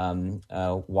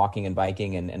 walking and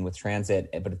biking and with transit,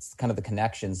 but it's kind of the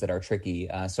connections that are tricky.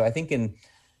 So I think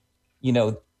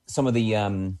some of the,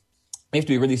 we have to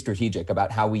be really strategic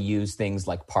about how we use things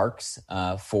like parks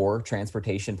for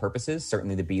transportation purposes.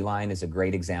 Certainly the Beeline is a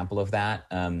great example of that.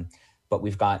 But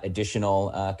we've got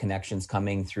additional connections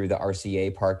coming through the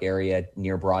RCA Park area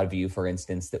near Broadview, for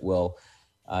instance, that will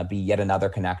be yet another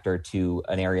connector to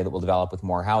an area that will develop with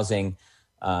more housing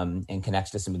and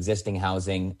connects to some existing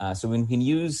housing. So we can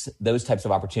use those types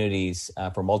of opportunities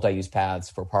for multi-use paths,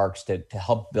 for parks to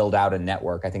help build out a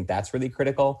network. I think that's really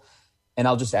critical. And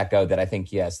I'll just echo that I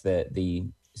think, yes, the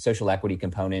social equity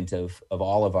component of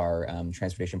all of our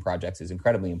transportation projects is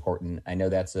incredibly important. I know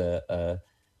that's a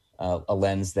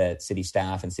lens that city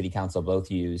staff and city council both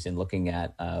use in looking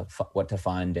at what to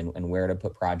fund and where to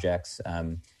put projects.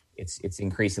 It's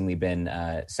increasingly been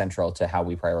central to how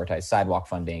we prioritize sidewalk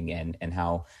funding and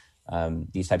how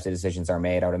these types of decisions are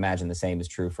made. I would imagine the same is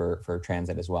true for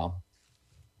transit as well.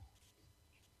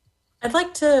 I'd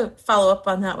like to follow up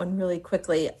on that one really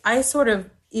quickly. I sort of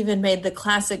even made the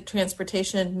classic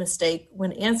transportation mistake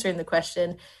when answering the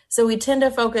question. So we tend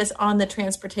to focus on the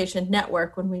transportation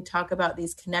network when we talk about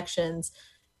these connections.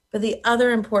 But the other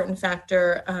important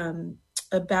factor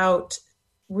about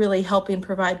really helping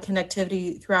provide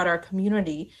connectivity throughout our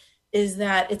community is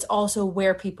that it's also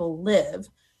where people live.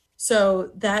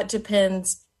 So that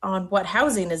depends on what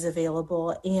housing is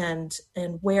available and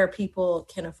where people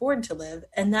can afford to live.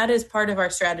 And that is part of our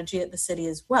strategy at the city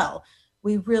as well.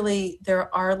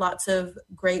 There are lots of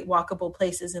great walkable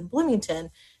places in Bloomington,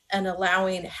 and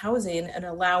allowing housing and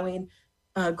allowing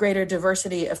greater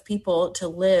diversity of people to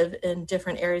live in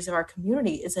different areas of our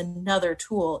community is another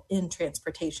tool in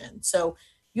transportation. So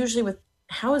usually with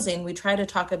housing, we try to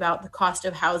talk about the cost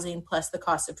of housing plus the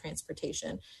cost of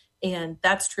transportation. And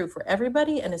that's true for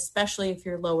everybody. And especially if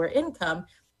you're lower income,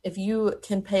 if you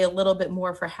can pay a little bit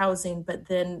more for housing, but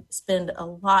then spend a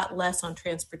lot less on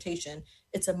transportation,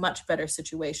 it's a much better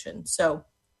situation. So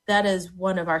that is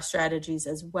one of our strategies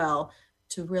as well,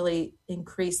 to really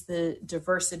increase the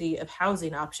diversity of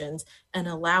housing options and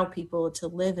allow people to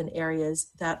live in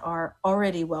areas that are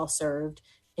already well served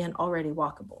and already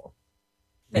walkable.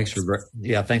 Thanks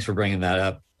for bringing that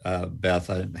up, Beth.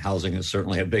 Housing is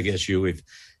certainly a big issue. We've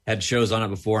had shows on it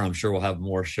before, and I'm sure we'll have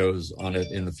more shows on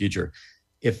it in the future.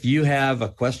 If you have a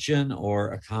question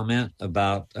or a comment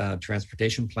about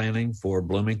transportation planning for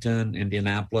Bloomington,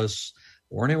 Indianapolis,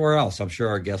 or anywhere else, I'm sure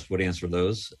our guests would answer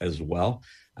those as well.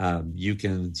 You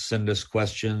can send us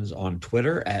questions on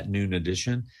Twitter at Noon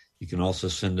Edition. You can also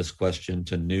send us question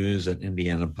to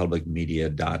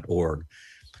news@indianapublicmedia.org.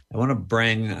 I want to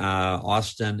bring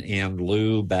Austin and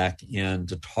Lou back in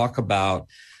to talk about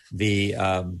the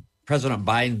President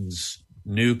Biden's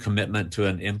new commitment to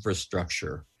an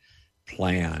infrastructure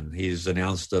plan. He's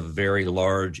announced a very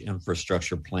large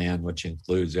infrastructure plan, which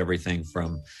includes everything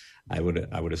from, I would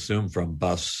assume, from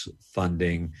bus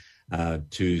funding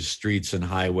to streets and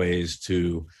highways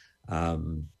to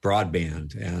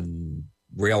broadband and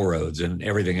railroads and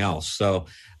everything else. So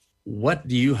what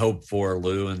do you hope for,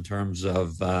 Lou, in terms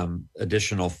of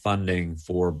additional funding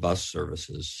for bus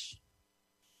services?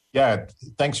 Yeah,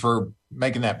 thanks for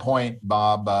making that point,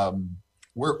 Bob.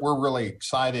 We're really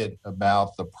excited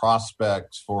about the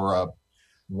prospects for a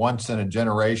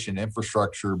once-in-a-generation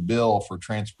infrastructure bill for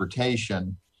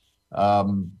transportation.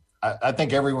 I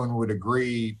think everyone would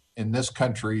agree in this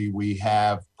country we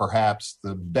have perhaps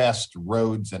the best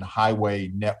roads and highway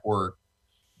network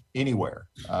anywhere.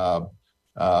 But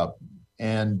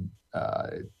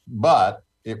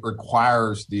it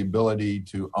requires the ability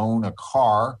to own a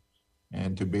car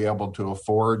and to be able to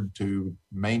afford to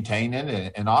maintain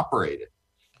it and operate it.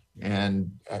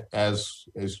 And as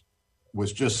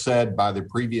was just said by in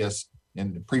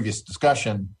the previous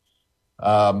discussion,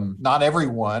 not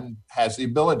everyone has the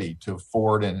ability to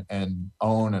afford and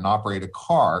own and operate a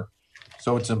car.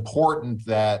 So it's important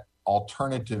that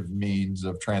alternative means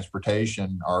of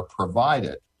transportation are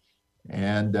provided.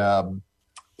 And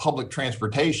public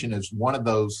transportation is one of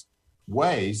those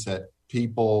ways that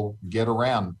people get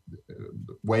around,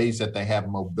 ways that they have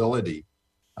mobility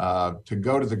to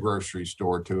go to the grocery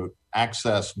store, to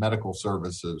access medical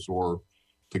services, or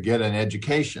to get an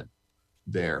education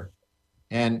there.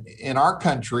 And in our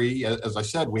country, as I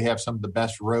said, we have some of the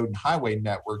best road and highway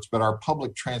networks, but our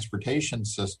public transportation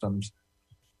systems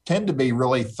tend to be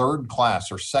really third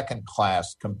class or second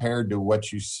class compared to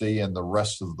what you see in the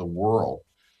rest of the world.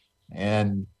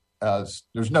 And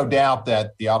there's no doubt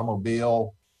that the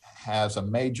automobile has a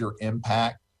major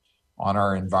impact on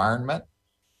our environment.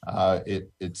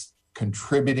 It's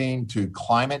contributing to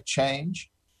climate change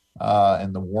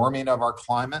and the warming of our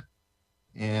climate.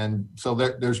 And so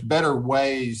there's better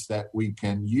ways that we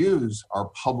can use our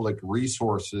public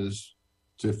resources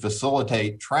to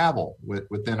facilitate travel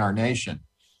within our nation.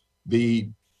 The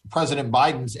President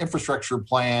Biden's infrastructure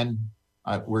plan,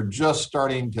 we're just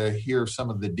starting to hear some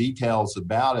of the details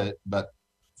about it, but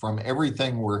from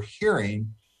everything we're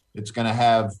hearing, it's going to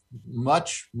have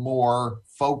much more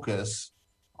focus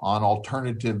on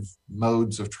alternative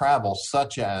modes of travel,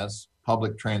 such as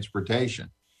public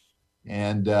transportation.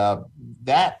 And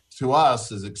that, to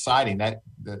us, is exciting. That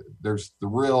there's the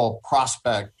real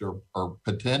prospect or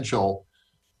potential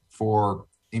for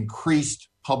increased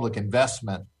public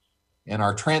investment in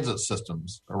our transit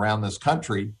systems around this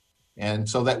country, and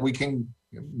so that we can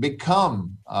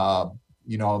become, a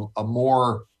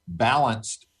more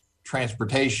balanced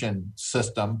transportation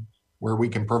system where we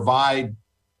can provide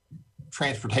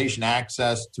transportation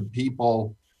access to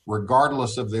people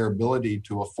regardless of their ability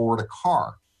to afford a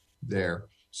car there.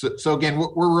 So again,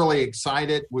 we're really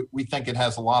excited. We think it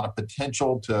has a lot of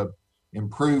potential to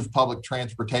improve public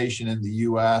transportation in the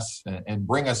U.S. and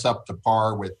bring us up to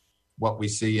par with what we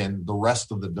see in the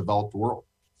rest of the developed world.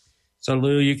 So,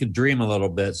 Lou, you could dream a little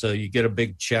bit. So you get a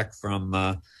big check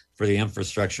for the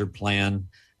infrastructure plan.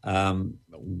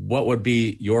 What would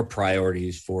be your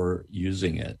priorities for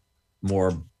using it?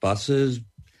 More buses?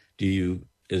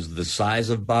 Is the size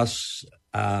of bus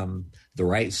the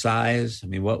right size? I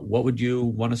mean, what would you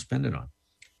want to spend it on?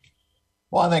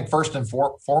 Well, I think first and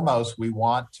foremost, we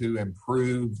want to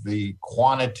improve the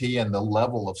quantity and the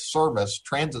level of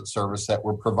transit service that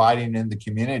we're providing in the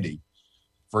community.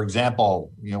 For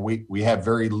example, we have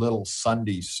very little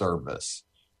Sunday service.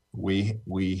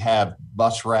 We have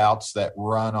bus routes that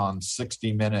run on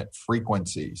 60-minute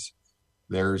frequencies.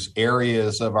 There's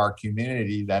areas of our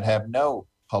community that have no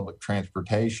public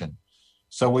transportation.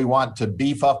 So we want to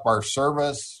beef up our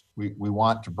service. We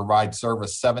want to provide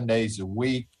service 7 days a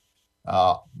week,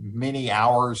 many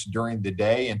hours during the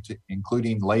day,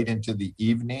 including late into the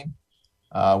evening.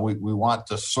 We want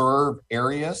to serve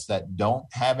areas that don't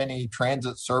have any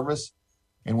transit service,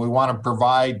 and we want to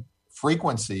provide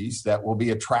frequencies that will be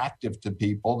attractive to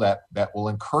people that will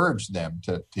encourage them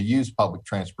to use public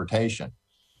transportation.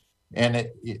 And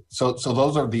so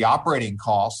those are the operating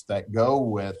costs that go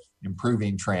with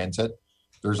improving transit.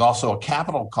 There's also a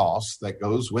capital cost that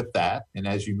goes with that. And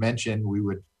as you mentioned,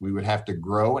 we would have to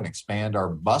grow and expand our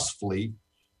bus fleet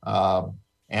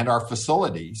and our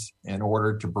facilities in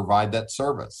order to provide that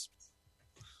service.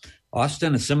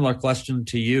 Austin, a similar question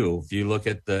to you. If you look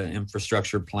at the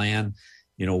infrastructure plan,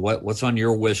 what's on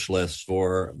your wish list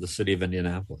for the city of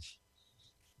Indianapolis?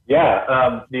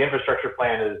 Yeah, the infrastructure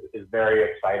plan is very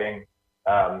exciting.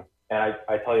 And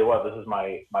I tell you what, this is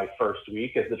my first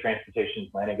week as the Transportation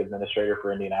Planning Administrator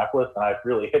for Indianapolis, and I've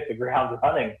really hit the ground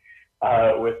running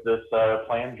with this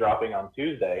plan dropping on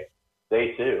Tuesday,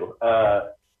 day 2.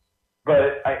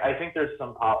 But I think there's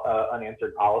some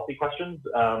unanswered policy questions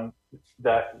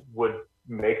that would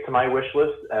make to my wish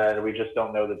list, and we just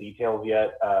don't know the details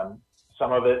yet.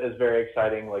 Some of it is very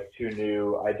exciting, like 2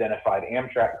 new identified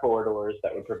Amtrak corridors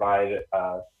that would provide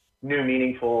new,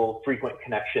 meaningful, frequent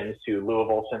connections to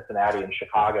Louisville, Cincinnati, and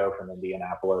Chicago from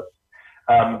Indianapolis.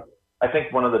 I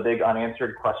think one of the big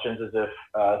unanswered questions is if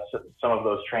some of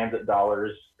those transit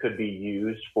dollars could be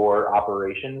used for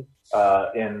operations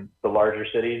in the larger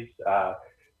cities.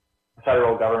 The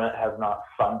federal government has not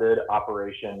funded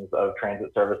operations of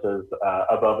transit services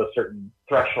above a certain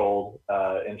threshold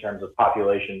in terms of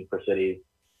population for cities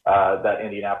that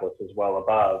Indianapolis is well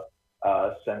above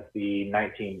since the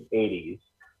 1980s.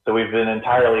 So we've been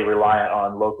entirely reliant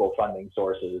on local funding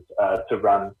sources to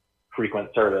run frequent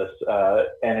service.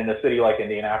 And in a city like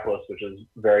Indianapolis, which is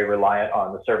very reliant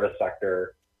on the service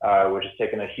sector, which has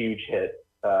taken a huge hit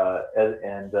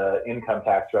and income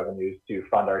tax revenues to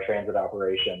fund our transit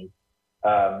operations,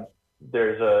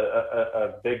 there's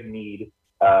a big need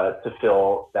to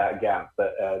fill that gap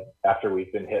after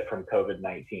we've been hit from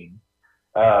COVID-19.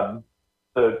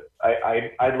 So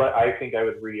I think I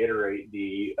would reiterate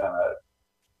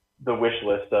the wish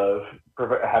list of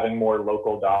having more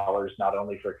local dollars, not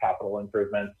only for capital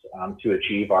improvements to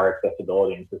achieve our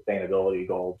accessibility and sustainability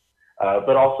goals,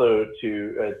 but also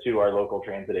to our local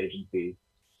transit agencies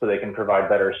so they can provide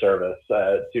better service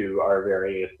to our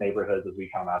various neighborhoods as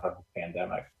we come out of the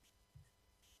pandemic.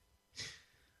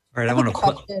 All right, I want to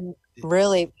question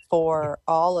really for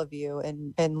all of you,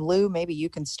 and Lou, maybe you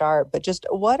can start, but just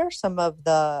what are some of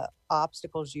the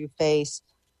obstacles you face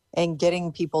in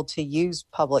getting people to use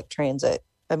public transit?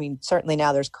 I mean, certainly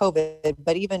now there's COVID,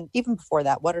 but even before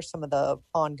that, what are some of the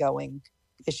ongoing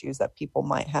issues that people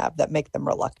might have that make them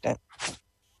reluctant?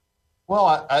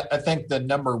 Well, I think the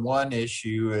number one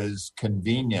issue is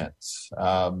convenience.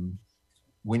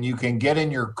 When you can get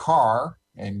in your car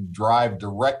and drive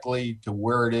directly to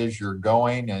where it is you're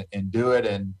going and do it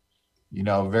in,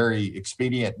 a very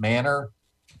expedient manner,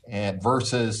 and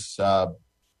versus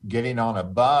getting on a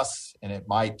bus, and it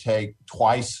might take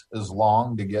twice as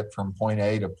long to get from point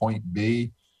A to point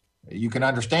B, you can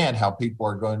understand how people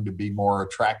are going to be more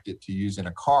attracted to using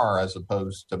a car as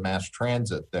opposed to mass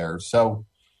transit there. So,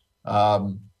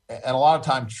 and a lot of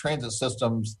times transit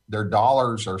systems, their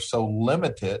dollars are so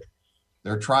limited,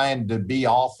 they're trying to be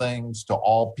all things to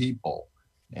all people.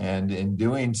 And in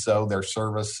doing so, their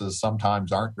services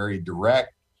sometimes aren't very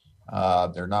direct.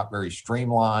 They're not very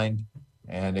streamlined.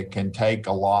 And it can take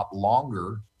a lot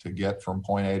longer to get from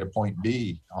point A to point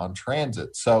B on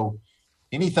transit. So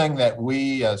anything that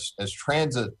we as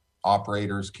transit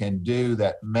operators can do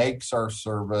that makes our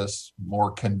service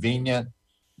more convenient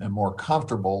and more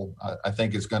comfortable, I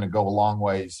think is going to go a long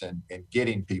ways in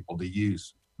getting people to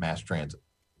use mass transit.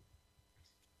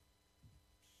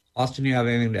 Austin, you have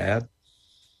anything to add?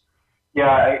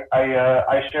 Yeah,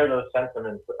 I share those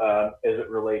sentiments as it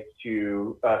relates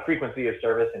to frequency of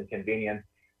service and convenience.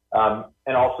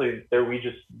 And also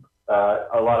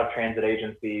a lot of transit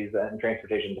agencies and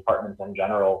transportation departments in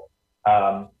general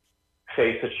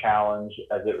face a challenge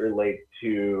as it relates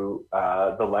to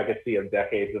the legacy of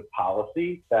decades of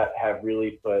policy that have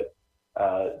really put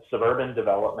suburban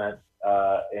development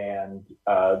and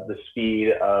the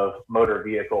speed of motor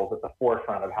vehicles at the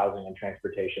forefront of housing and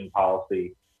transportation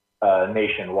policy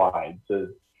nationwide. So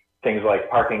things like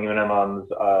parking minimums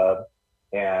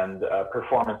and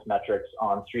performance metrics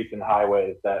on streets and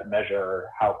highways that measure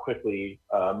how quickly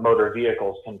motor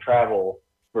vehicles can travel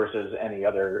versus any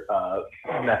other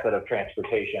method of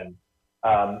transportation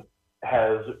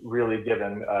has really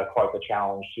given quite the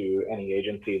challenge to any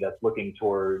agency that's looking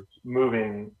towards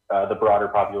moving the broader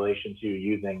population to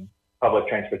using public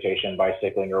transportation,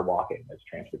 bicycling, or walking as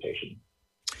transportation.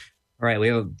 All right, we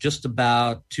have just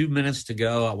about 2 minutes to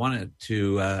go. I wanted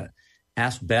to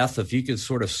ask Beth if you could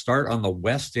sort of start on the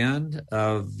west end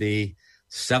of the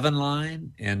 7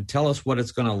 line and tell us what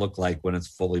it's going to look like when it's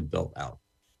fully built out.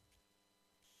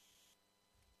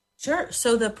 Sure.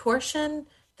 So the portion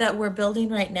that we're building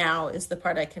right now is the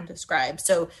part I can describe.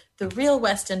 So the real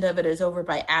west end of it is over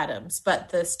by Adams, but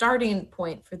the starting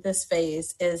point for this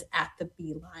phase is at the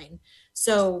B line.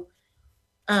 So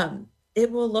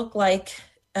it will look like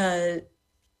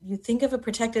you think of a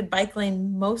protected bike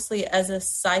lane mostly as a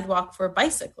sidewalk for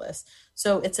bicyclists.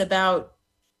 So it's about,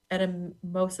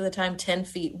 most of the time, 10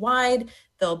 feet wide.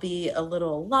 There'll be a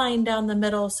little line down the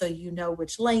middle so you know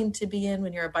which lane to be in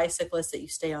when you're a bicyclist, that you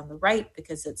stay on the right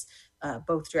because it's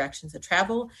both directions of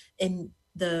travel. And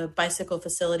the bicycle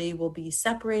facility will be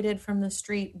separated from the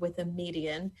street with a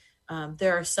median.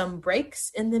 There are some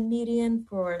breaks in the median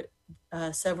for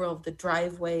several of the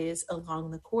driveways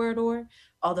along the corridor,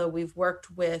 although we've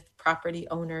worked with property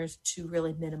owners to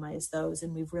really minimize those,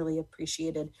 and we've really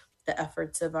appreciated the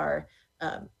efforts of our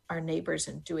neighbors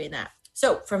in doing that.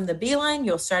 So from the B line,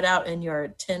 you'll start out in your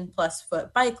 10 plus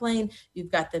foot bike lane. You've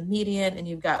got the median, and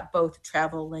you've got both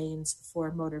travel lanes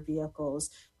for motor vehicles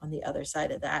on the other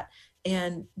side of that.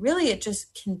 And really, it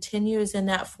just continues in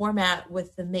that format,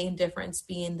 with the main difference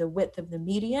being the width of the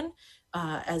median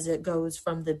as it goes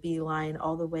from the B line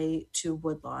all the way to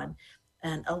Woodlawn.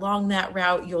 And along that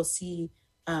route, you'll see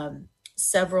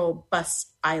several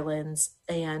bus islands.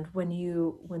 And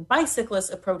when bicyclists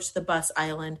approach the bus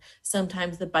island,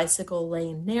 sometimes the bicycle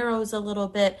lane narrows a little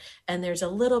bit, and there's a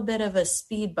little bit of a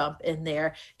speed bump in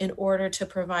there in order to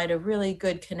provide a really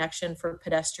good connection for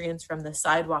pedestrians from the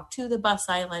sidewalk to the bus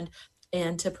island,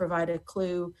 and to provide a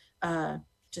clue,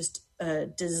 just a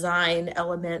design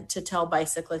element to tell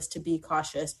bicyclists to be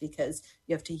cautious, because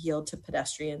you have to yield to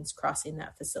pedestrians crossing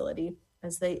that facility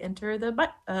as they enter the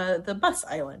bus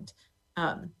island.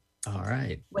 All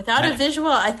right. Without a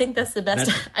visual, I think that's the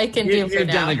best I can do for now. You've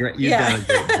done a great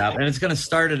job. And it's going to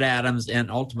start at Adams, and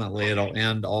ultimately it'll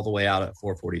end all the way out at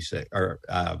 446 or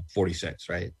 46,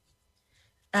 right?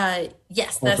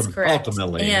 Yes, that's correct.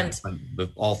 Ultimately, and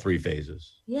all three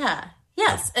phases. Yeah.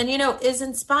 Yes. And, is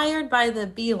inspired by the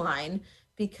B line,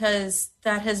 because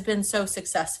that has been so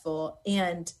successful.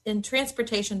 And in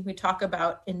transportation, we talk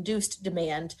about induced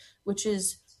demand, which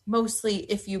is mostly,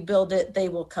 if you build it, they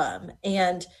will come.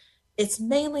 And it's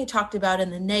mainly talked about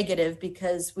in the negative,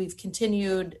 because we've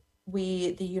continued,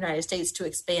 the United States, to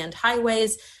expand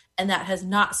highways, and that has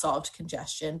not solved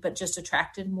congestion, but just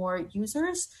attracted more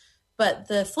users. But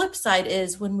the flip side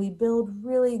is, when we build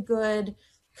really good,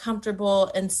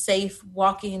 comfortable and safe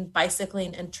walking,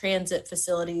 bicycling, and transit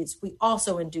facilities, we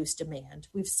also induce demand.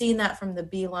 We've seen that from the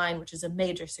B line, which is a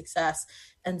major success.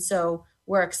 And so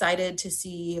we're excited to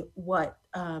see what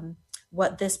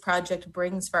this project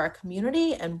brings for our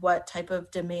community, and what type of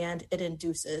demand it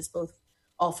induces,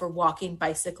 all for walking,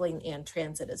 bicycling, and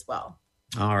transit as well.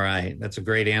 All right. That's a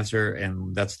great answer.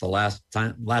 And that's the last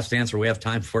answer we have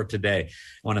time for today. I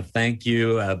want to thank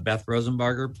you, Beth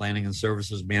Rosenbarger, Planning and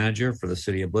Services Manager for the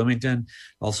City of Bloomington.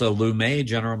 Also, Lou May,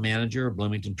 General Manager of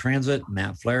Bloomington Transit,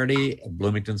 Matt Flaherty,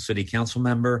 Bloomington City Council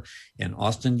Member, and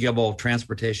Austin Gibble,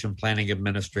 Transportation Planning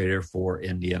Administrator for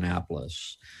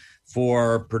Indianapolis.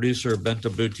 For producer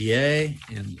Benta Boutier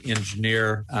and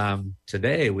engineer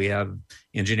today, we have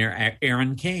engineer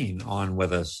Aaron Kane on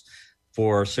with us.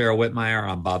 For Sarah Whitmire,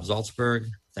 I'm Bob Zaltzberg.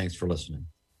 Thanks for listening.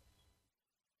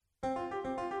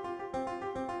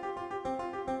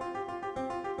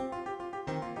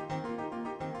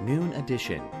 Noon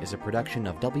Edition is a production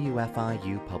of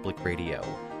WFIU Public Radio.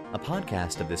 A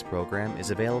podcast of this program is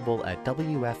available at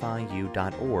wfiu.org/Noon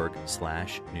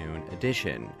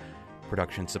Edition.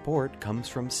 Production support comes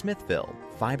from Smithville,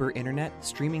 fiber internet,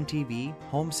 streaming TV,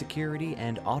 home security,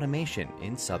 and automation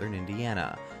in southern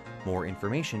Indiana. More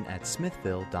information at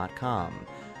smithville.com.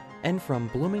 And from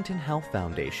Bloomington Health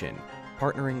Foundation,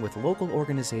 partnering with local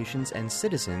organizations and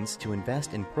citizens to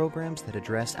invest in programs that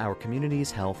address our community's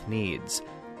health needs.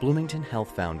 Bloomington Health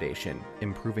Foundation,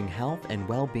 improving health and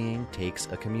well-being takes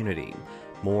a community.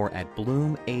 More at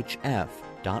bloomhf.org.